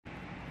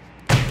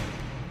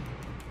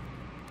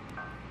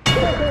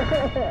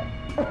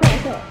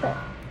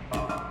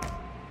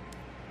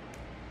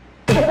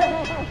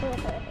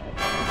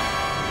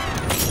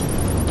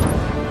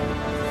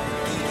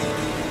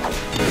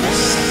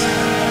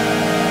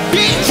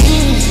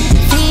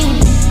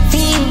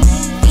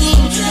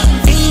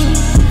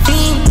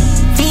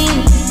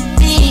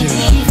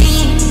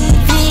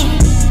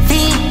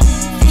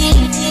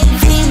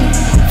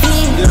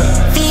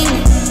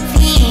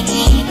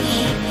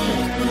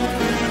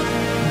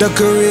The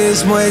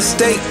career's more at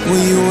stake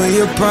when you in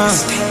your prime.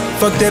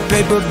 Fuck that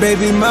paper,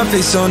 baby, my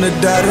face on the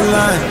dotted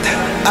line.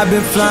 I've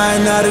been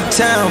flying out of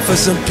town for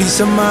some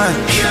peace of mind.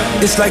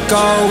 It's like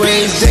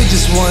always, they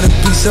just want a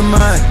piece of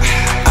mind.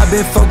 I've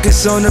been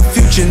focused on the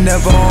future,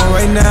 never on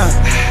right now.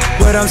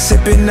 But I'm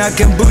sipping that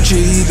kombucha,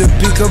 either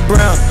pink or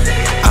brown.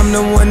 I'm the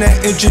one that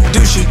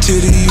introduced you to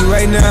the you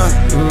right now.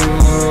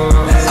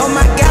 Oh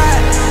my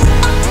God,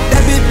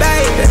 that be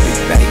babe,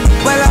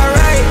 well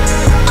alright.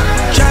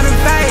 Tryna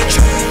fight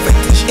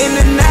in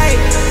the night,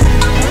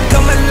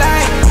 come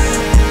alive.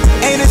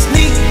 Ain't it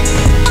sneak?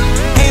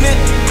 Ain't it?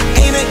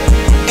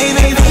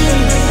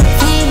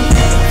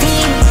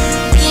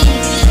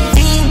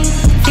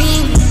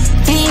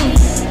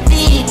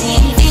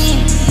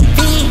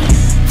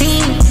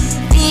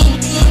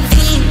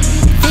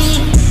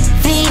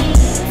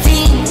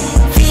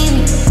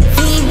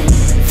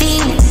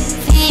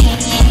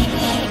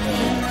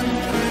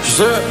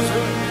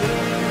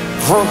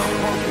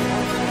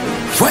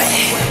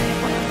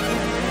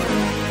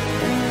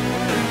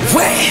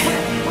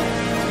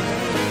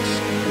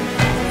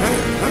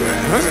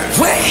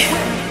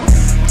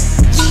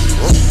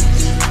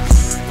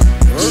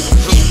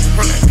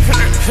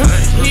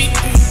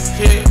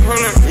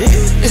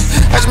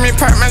 I just been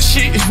pop my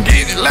shit,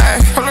 get it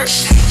live, hold up.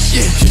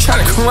 Yeah, you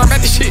tryna come around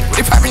about this shit,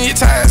 they poppin' your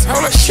tires,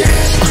 hold up. Shit,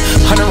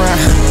 100 round,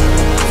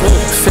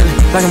 feeling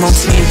like I'm on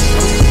team,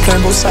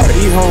 playing both sides of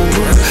these hoes.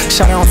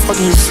 Shot out on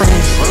fucking your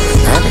friends.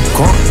 I been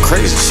going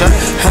crazy, shot.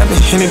 I been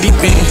in the deep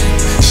end.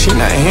 She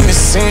not in the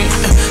scene.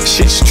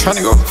 She just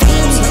tryna go.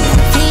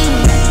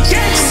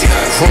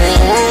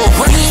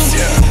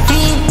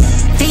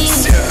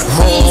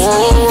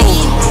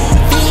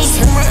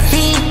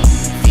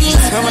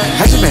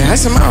 I just been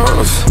icing my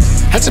hoes.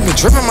 I just been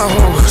dripping my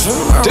hoes.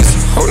 This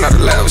whole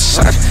nother level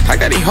shot. I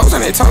got these hoes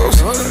on their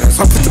toes.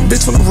 I put the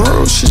bitch on the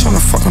road. She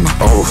tryna fuck on the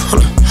O.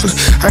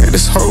 I got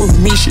this hoe with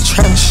me. She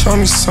tryna show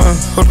me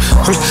something.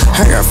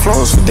 I got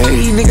flows for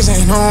days. Niggas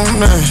ain't on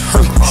nothing.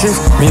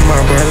 Me and my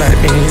bro like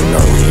me, you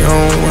know we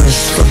on one.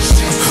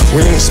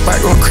 We in the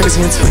spot going crazy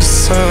until the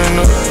sun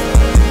up.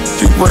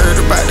 You worried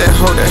about that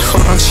hoe done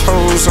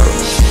chose up.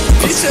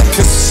 Pistol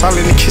solid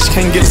in the kitchen,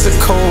 can't get it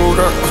cold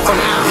up.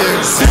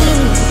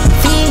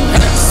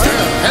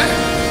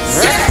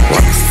 Why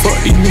the fuck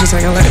these niggas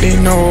actin' like they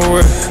know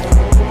it?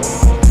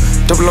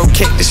 Double O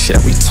cake, this shit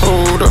we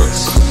told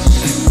us.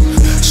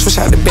 Switch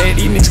out the bag,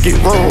 these niggas get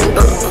rolled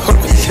up.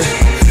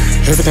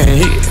 Everything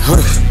hit,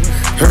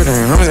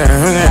 everything.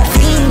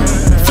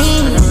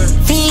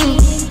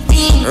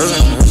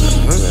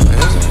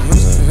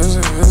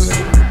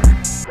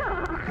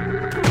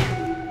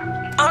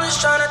 I'm just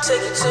tryna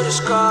take it to the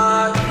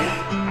sky.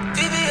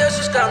 VVS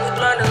just got me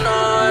blinding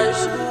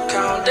eyes.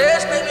 Count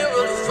days make me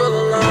really feel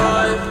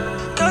alive.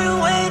 Girl, you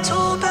way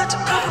too bad to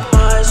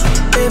compromise.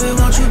 Baby,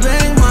 won't you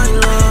bang my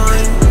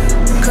line?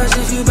 Cause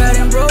if you bad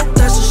and broke,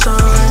 that's a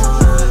sign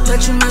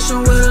that you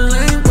messin' with a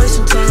lame,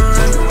 wasting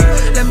time.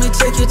 Let me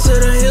take you to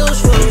the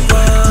hills for the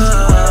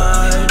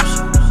vibes.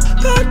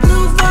 Bad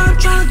new vibe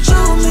tryna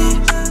chill me.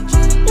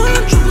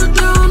 Wanna dribble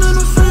down in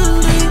a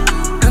friendly.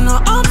 And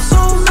now I'm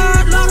so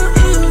mad, lot of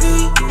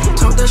envy.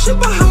 Talk that shit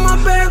behind my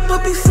back,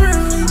 but be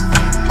friendly.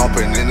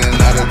 Hopping in and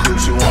out of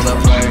groups you wanna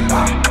play.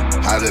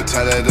 Had to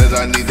tell her that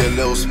I need a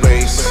little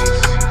space.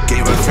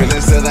 Gave her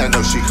feelings that I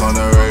know she can't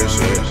erase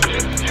it.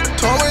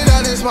 Told me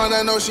that it's mine,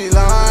 I know she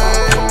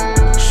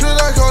lied. Should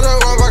I call her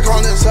up, I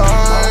can't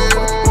decide.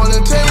 Wanna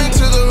take me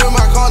to the room,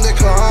 I can't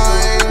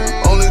decline.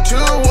 Only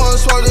 2 1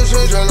 swap to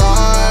change her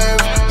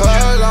life.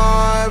 Her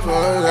life,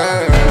 her life.